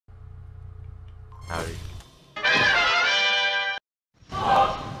Howdy.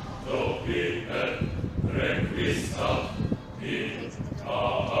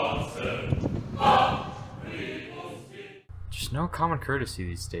 Just no common courtesy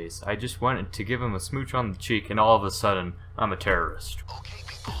these days. I just went to give him a smooch on the cheek and all of a sudden, I'm a terrorist. Okay,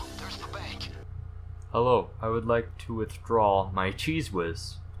 people, there's the bank. Hello, I would like to withdraw my Cheese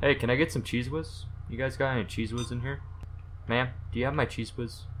Whiz. Hey, can I get some Cheese Whiz? You guys got any Cheese Whiz in here? Ma'am, do you have my Cheese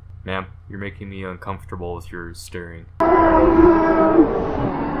Whiz? Ma'am, you're making me uncomfortable with your staring.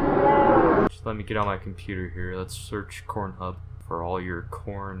 Just let me get on my computer here. Let's search Corn Hub for all your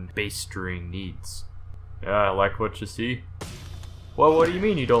corn bastering needs. Yeah, I like what you see. Well, what do you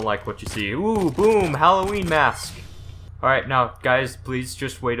mean you don't like what you see? Ooh, boom, Halloween mask. Alright, now, guys, please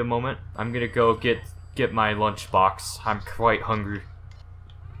just wait a moment. I'm gonna go get my lunchbox. I'm quite hungry.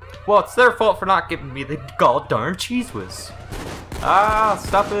 Well, it's their fault for not giving me the goddamn Cheese Whiz. Ah,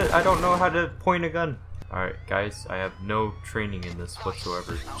 stop it. I don't know how to point a gun. Alright, guys, I have no training in this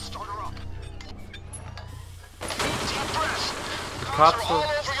whatsoever. Now start her up. The cops are all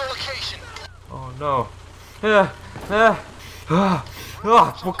are... over your location. Oh, no.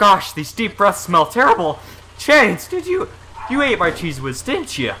 Oh, gosh, these deep breaths smell terrible. Chains, did you ate my Cheese Whiz,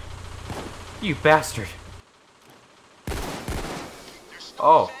 didn't you? You bastard.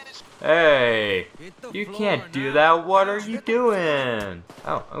 Oh, hey, you can't do that. What are you doing?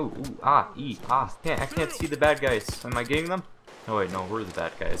 Oh, I can't see the bad guys. Am I getting them? Oh wait, no, we're the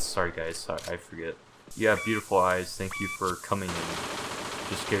bad guys. Sorry guys, I forget. You have beautiful eyes. Thank you for coming and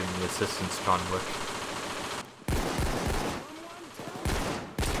just giving me assistance, John Wick.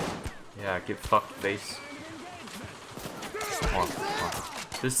 Yeah, get fucked, face. Come on, come on.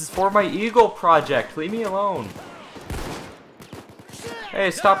 This is for my Eagle project. Leave me alone.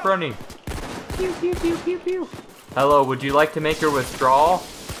 Hey, stop running. Pew, pew, pew, pew, pew. Hello, would you like to make your withdrawal?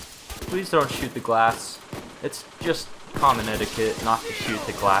 Please don't shoot the glass. It's just common etiquette not to shoot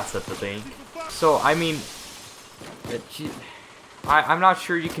the glass at the bank. So, I mean, I'm not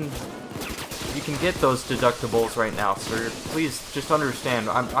sure you can get those deductibles right now, sir. Please just understand.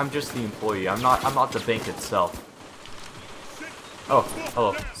 I'm just the employee. I'm not the bank itself. Oh,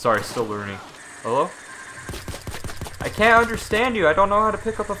 hello. Sorry, still learning. Hello? I can't understand you. I don't know how to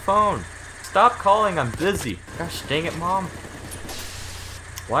pick up a phone. Stop calling. I'm busy. Gosh dang it, Mom.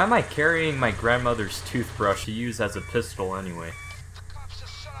 Why am I carrying my grandmother's toothbrush to use as a pistol anyway?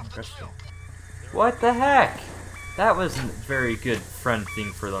 What the heck? That wasn't a very good friend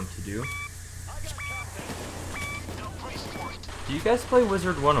thing for them to do. Do you guys play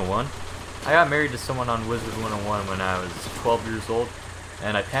Wizard 101? I got married to someone on Wizard 101 when I was 12 years old,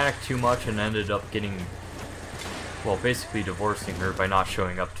 and I panicked too much and ended up getting, well, basically divorcing her by not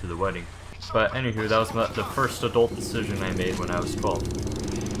showing up to the wedding. But anywho, that was the first adult decision I made when I was 12.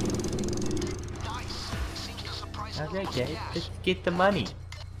 Alright guys, let's get the money.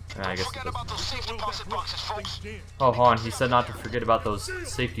 I guess it doesn't. Oh, Han, he said not to forget about those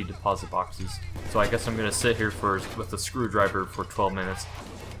safety deposit boxes. So I guess I'm gonna sit here with a screwdriver for 12 minutes.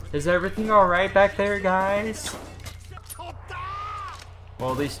 Is everything alright back there, guys?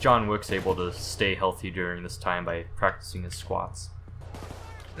 Well, at least John Wick's able to stay healthy during this time by practicing his squats.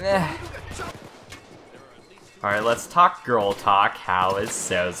 Alright, let's talk girl talk. How is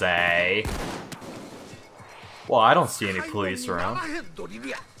Soze? Well, I don't see any police around.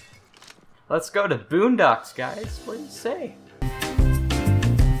 Let's go to Boondocks, guys. What do you say?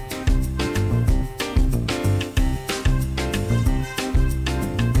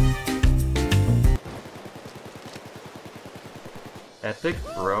 Epic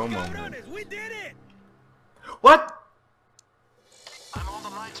bro moment. We did it! What? I'm on the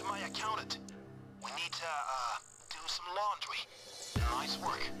line to my accountant. We need to, do some laundry. Nice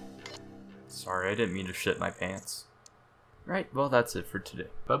work. Sorry, I didn't mean to shit my pants. Right, well that's it for today.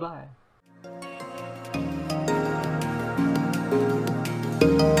 Bye-bye.